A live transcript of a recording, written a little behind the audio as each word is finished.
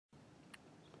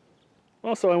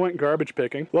Also, I went garbage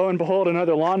picking. Lo and behold,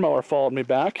 another lawnmower followed me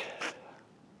back.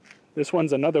 This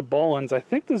one's another Bolens. I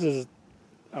think this is,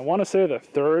 I want to say, the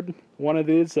third one of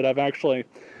these that I've actually,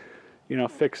 you know,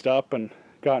 fixed up and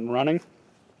gotten running.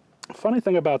 Funny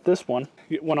thing about this one,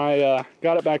 when I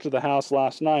got it back to the house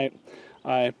last night,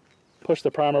 I pushed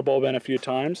the primer bulb in a few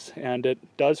times, and it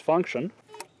does function,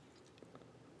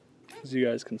 as you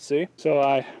guys can see. So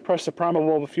I pressed the primer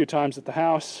bulb a few times at the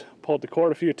house, pulled the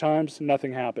cord a few times,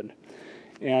 nothing happened.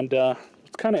 And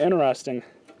it's kind of interesting,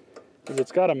 because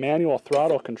it's got a manual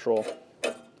throttle control.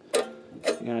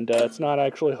 And it's not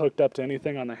actually hooked up to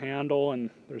anything on the handle, and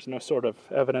there's no sort of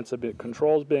evidence of it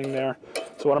controls being there.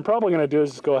 So what I'm probably going to do is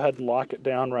just go ahead and lock it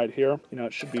down right here. You know,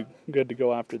 it should be good to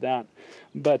go after that.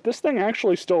 But this thing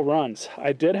actually still runs.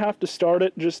 I did have to start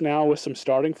it just now with some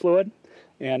starting fluid,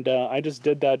 and I just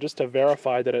did that just to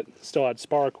verify that it still had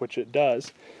spark, which it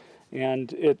does.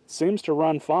 And it seems to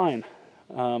run fine.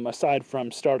 Aside from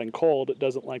starting cold, it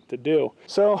doesn't like to do.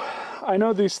 So I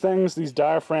know these things, these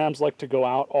diaphragms, like to go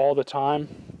out all the time.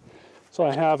 So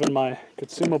I have in my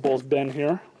consumables bin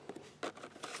here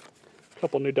a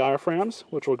couple new diaphragms,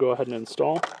 which we'll go ahead and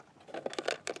install,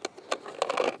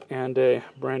 and a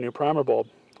brand new primer bulb.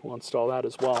 We'll install that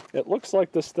as well. It looks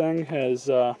like this thing has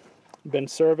been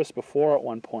serviced before at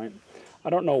one point. I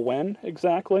don't know when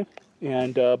exactly,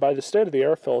 and by the state of the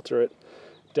air filter, it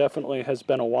definitely has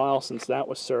been a while since that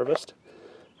was serviced.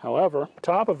 However,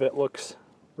 top of it looks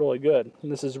really good. And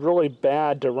this is really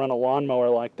bad to run a lawnmower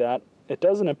like that. It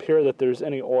doesn't appear that there's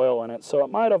any oil in it, so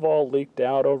it might have all leaked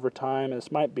out over time.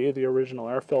 This might be the original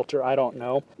air filter, I don't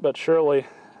know. But surely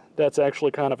that's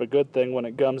actually kind of a good thing when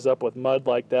it gums up with mud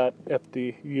like that if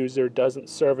the user doesn't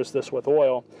service this with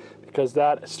oil, because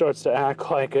that starts to act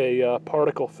like a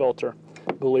particle filter.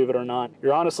 Believe it or not.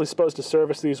 You're honestly supposed to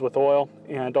service these with oil,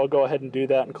 and I'll go ahead and do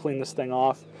that and clean this thing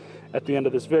off at the end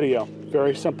of this video.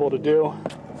 Very simple to do.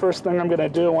 First thing I'm going to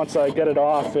do once I get it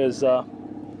off is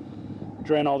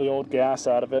drain all the old gas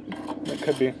out of it. That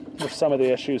could be where some of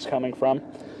the issues coming from.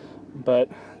 But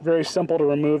very simple to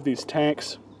remove these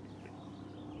tanks.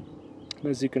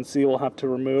 As you can see, we'll have to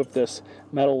remove this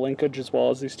metal linkage as well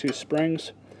as these two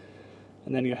springs.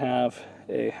 And then you have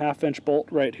a 1/2 inch bolt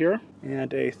right here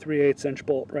and a 3/8 inch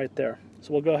bolt right there.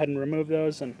 So we'll go ahead and remove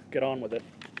those and get on with it.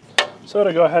 So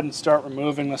to go ahead and start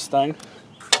removing this thing,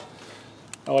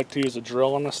 I like to use a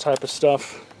drill on this type of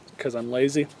stuff because I'm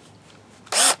lazy.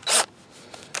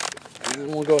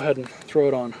 And we'll go ahead and throw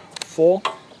it on full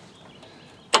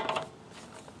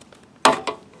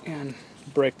and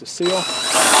break the seal.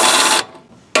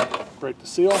 Break the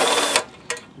seal.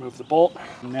 Remove the bolt.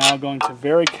 I'm now going to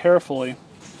very carefully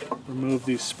remove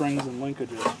these springs and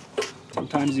linkages.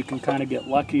 Sometimes you can kind of get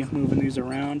lucky moving these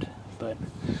around, but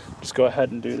just go ahead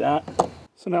and do that.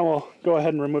 So now we'll go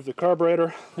ahead and remove the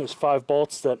carburetor. There's 5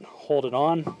 bolts that hold it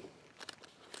on.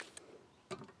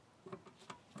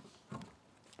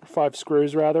 5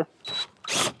 screws rather.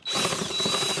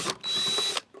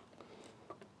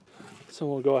 So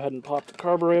we'll go ahead and pop the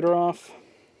carburetor off,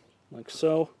 like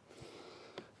so.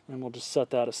 And we'll just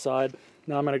set that aside.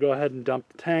 Now I'm going to go ahead and dump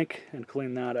the tank and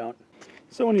clean that out.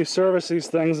 So when you service these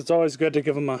things, it's always good to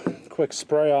give them a quick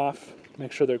spray off.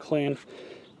 Make sure they're clean.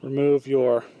 Remove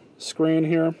your screen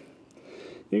here.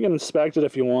 You can inspect it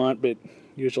if you want, but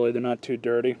usually they're not too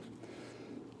dirty.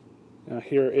 Now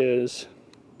here is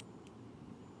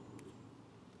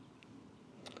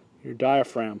your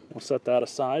diaphragm. We'll set that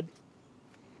aside.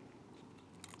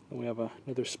 And we have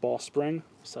another small spring.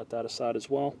 Set that aside as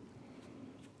well.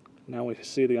 Now we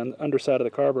see the underside of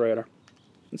the carburetor.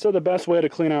 And so the best way to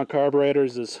clean out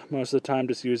carburetors is most of the time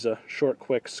just use a short,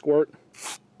 quick squirt.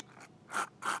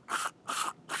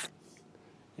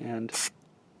 And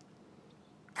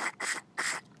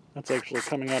that's actually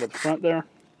coming out of the front there.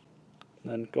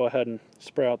 Then go ahead and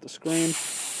spray out the screen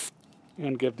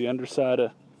and give the underside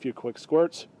a few quick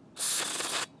squirts.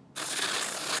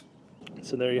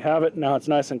 So there you have it. Now it's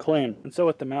nice and clean. And so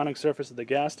with the mounting surface of the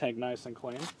gas tank nice and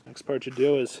clean, next part you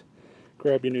do is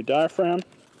grab your new diaphragm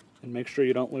and make sure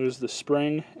you don't lose the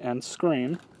spring and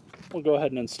screen. We'll go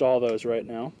ahead and install those right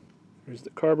now. Here's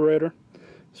the carburetor.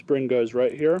 Spring goes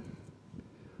right here.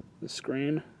 The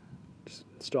screen, just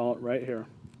install it right here.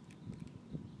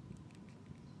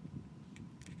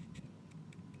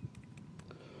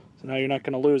 So now you're not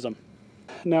going to lose them.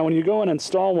 Now when you go and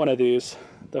install one of these,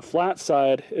 the flat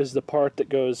side is the part that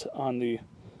goes on the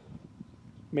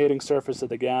mating surface of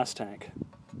the gas tank.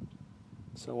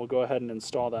 So we'll go ahead and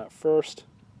install that first.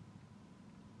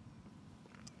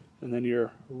 And then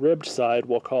your ribbed side,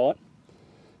 we'll call it,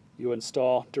 you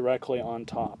install directly on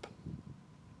top.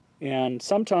 And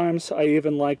sometimes I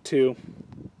even like to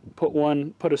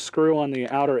put a screw on the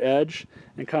outer edge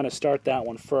and kind of start that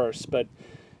one first. But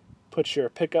put your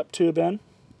pickup tube in,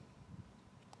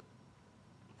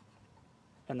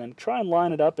 and then try and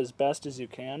line it up as best as you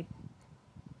can.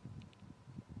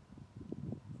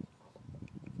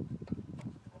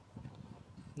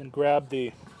 Then grab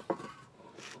the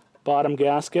bottom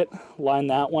gasket, line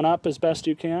that one up as best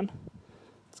you can.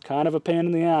 It's kind of a pain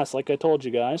in the ass, like I told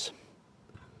you guys.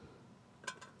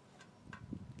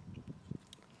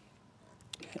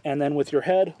 And then with your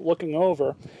head looking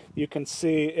over, you can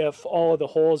see if all of the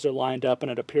holes are lined up,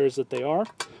 and it appears that they are.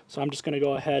 So I'm just going to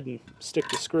go ahead and stick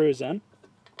the screws in.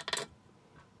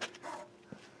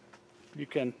 You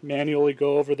can manually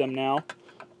go over them now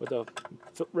with a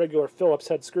regular Phillips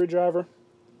head screwdriver,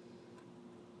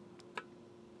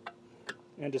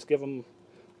 and just give them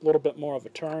a little bit more of a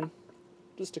turn,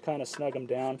 just to kind of snug them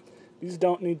down. These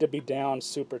don't need to be down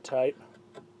super tight.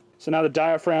 So now the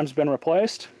diaphragm's been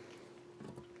replaced,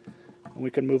 and we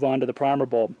can move on to the primer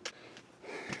bulb.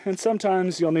 And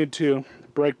sometimes you'll need to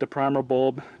break the primer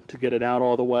bulb to get it out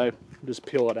all the way. Just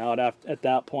peel it out at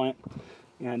that point,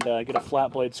 and get a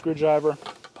flat blade screwdriver,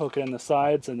 poke it in the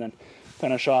sides, and then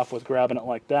finish off with grabbing it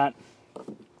like that.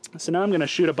 So now I'm going to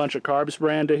shoot a bunch of carb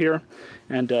spray into here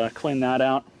and clean that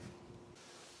out.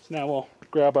 So now we'll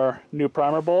grab our new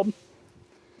primer bulb,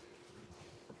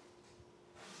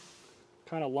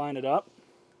 kind of line it up,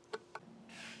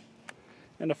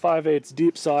 and a 5/8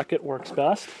 deep socket works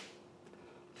best.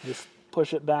 Just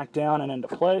push it back down and into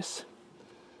place.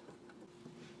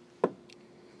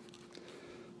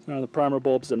 So now the primer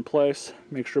bulb's in place.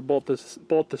 Make sure both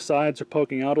the sides are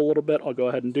poking out a little bit. I'll go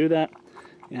ahead and do that,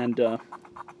 and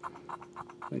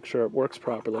make sure it works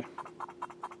properly.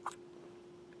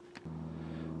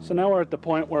 So now we're at the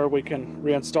point where we can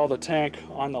reinstall the tank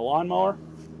on the lawnmower.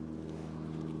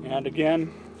 And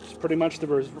again, it's pretty much the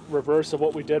reverse of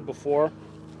what we did before.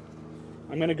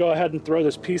 I'm going to go ahead and throw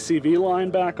this PCV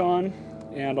line back on,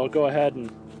 and I'll go ahead and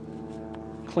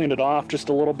clean it off just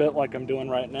a little bit like I'm doing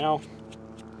right now.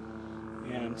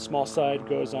 And small side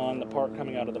goes on the part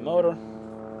coming out of the motor.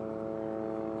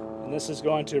 And this is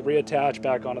going to reattach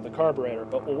back onto the carburetor,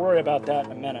 but we'll worry about that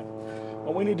in a minute.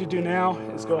 What we need to do now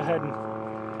is go ahead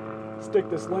and stick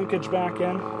this linkage back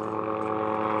in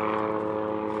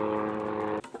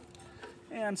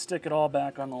and stick it all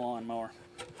back on the lawnmower.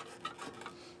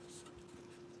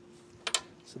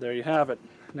 So there you have it.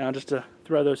 Now just to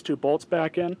throw those two bolts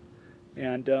back in,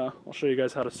 and I'll show you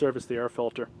guys how to service the air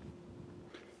filter.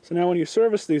 So now when you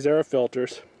service these air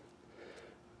filters,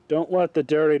 don't let the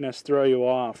dirtiness throw you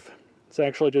off. It's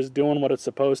actually just doing what it's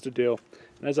supposed to do.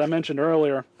 And as I mentioned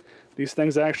earlier, these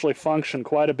things actually function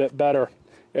quite a bit better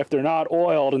if they're not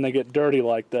oiled and they get dirty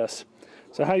like this.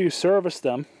 So how you service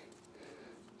them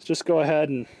is just go ahead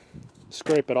and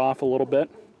scrape it off a little bit.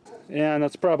 And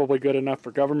that's probably good enough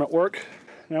for government work.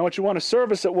 Now what you want to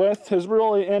service it with is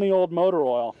really any old motor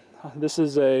oil. This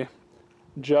is a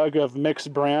jug of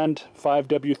mixed brand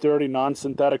 5W30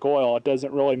 non-synthetic oil. It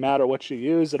doesn't really matter what you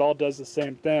use, it all does the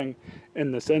same thing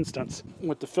in this instance.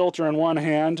 With the filter in one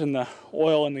hand and the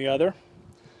oil in the other,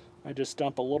 I just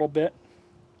dump a little bit,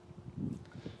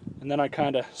 and then I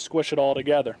kind of squish it all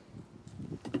together.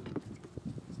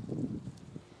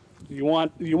 You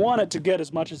want it to get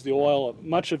as much of the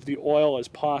oil as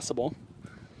possible.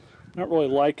 Not really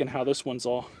liking how this one's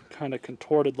all kind of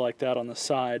contorted like that on the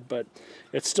side, but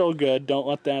it's still good. Don't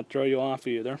let that throw you off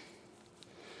either.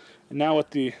 And now with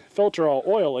the filter all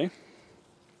oily,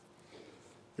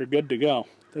 you're good to go.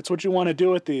 That's what you want to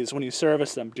do with these when you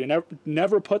service them. Do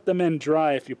never put them in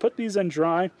dry. If you put these in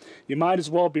dry, you might as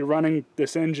well be running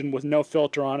this engine with no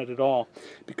filter on it at all,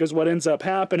 because what ends up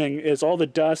happening is all the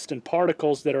dust and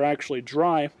particles that are actually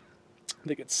dry,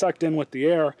 that get sucked in with the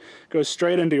air, goes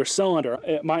straight into your cylinder.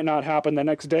 It might not happen the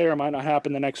next day, or it might not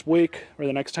happen the next week, or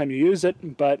the next time you use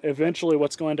it, but eventually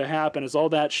what's going to happen is all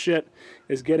that shit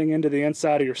is getting into the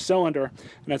inside of your cylinder,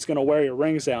 and it's going to wear your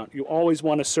rings out. You always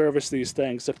want to service these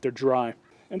things if they're dry.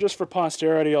 And just for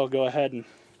posterity, I'll go ahead and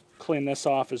clean this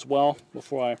off as well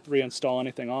before I reinstall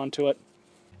anything onto it.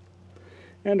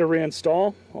 And to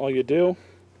reinstall, all you do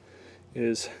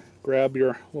is grab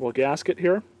your little gasket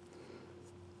here,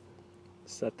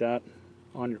 set that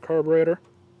on your carburetor,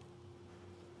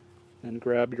 and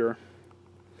grab your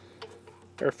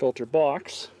air filter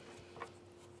box.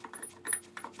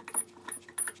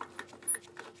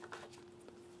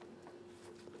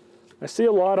 I see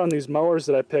a lot on these mowers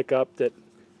that I pick up that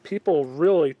people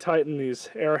really tighten these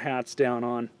air hats down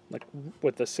on, like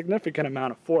with a significant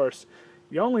amount of force.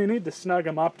 You only need to snug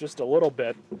them up just a little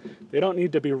bit. They don't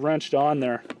need to be wrenched on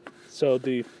there so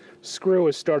the screw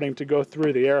is starting to go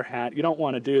through the air hat. You don't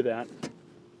want to do that.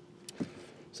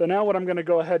 So now what I'm going to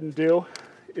go ahead and do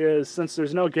is, since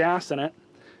there's no gas in it,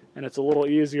 and it's a little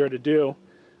easier to do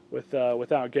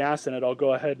without gas in it, I'll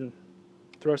go ahead and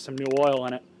throw some new oil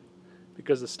in it,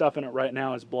 because the stuff in it right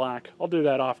now is black. I'll do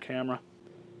that off camera.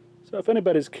 So if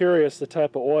anybody's curious the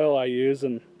type of oil I use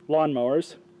in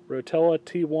lawnmowers, Rotella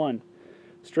T1,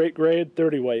 straight grade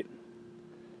 30 weight.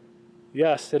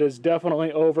 Yes, it is definitely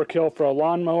overkill for a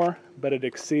lawnmower, but it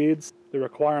exceeds the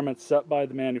requirements set by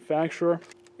the manufacturer.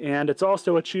 And it's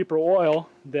also a cheaper oil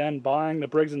than buying the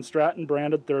Briggs & Stratton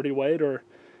branded 30 weight or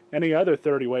any other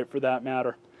 30 weight for that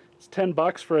matter. It's 10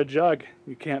 bucks for a jug.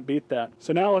 You can't beat that.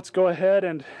 So now let's go ahead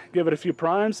and give it a few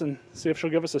primes and see if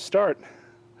she'll give us a start.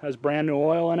 Has brand new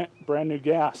oil in it, brand new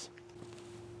gas.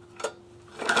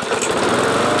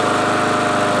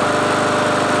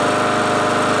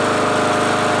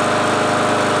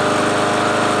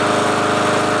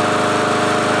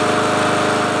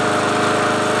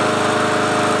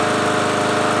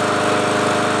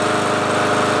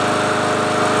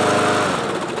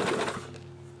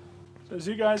 As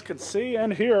you guys can see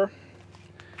and hear,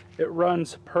 it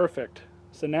runs perfect.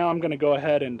 So now I'm going to go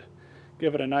ahead and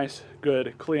give it a nice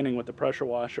good cleaning with the pressure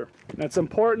washer. And it's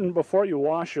important before you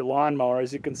wash your lawnmower.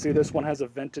 As you can see, this one has a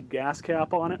vented gas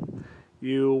cap on it.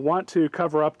 You want to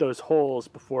cover up those holes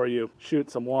before you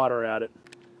shoot some water at it.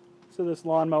 So this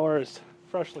lawnmower is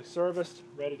freshly serviced,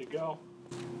 ready to go.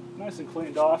 Nice and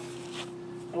cleaned off.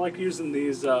 I like using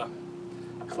these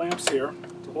clamps here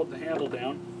to hold the handle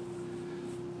down.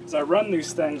 I run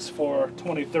these things for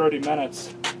 20-30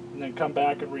 minutes and then come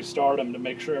back and restart them to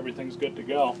make sure everything's good to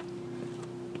go.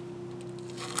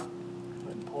 Go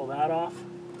ahead and pull that off.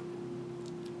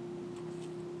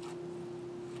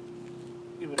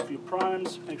 Give it a few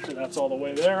primes, make sure that's all the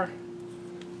way there.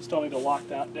 Still need to lock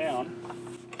that down.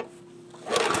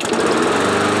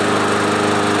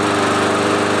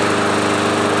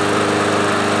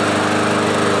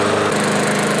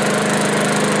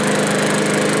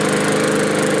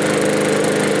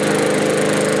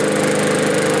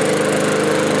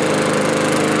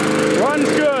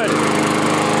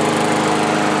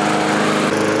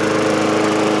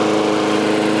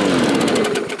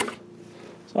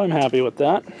 So I'm happy with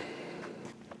that.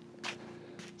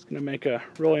 It's going to make a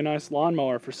really nice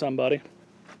lawnmower for somebody.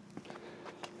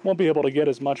 Won't be able to get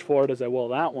as much for it as I will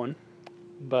that one,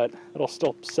 but it'll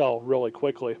still sell really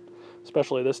quickly,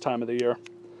 especially this time of the year.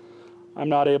 I'm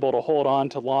not able to hold on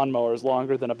to lawnmowers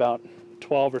longer than about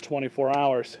 12 or 24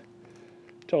 hours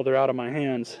till they're out of my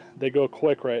hands. They go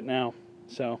quick right now.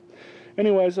 So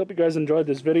anyways, hope you guys enjoyed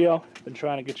this video. I've been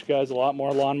trying to get you guys a lot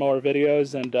more lawnmower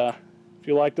videos, and if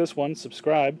you like this one,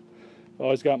 subscribe.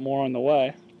 Always got more on the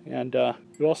way. And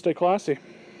you all stay classy.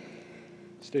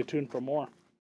 Stay tuned for more.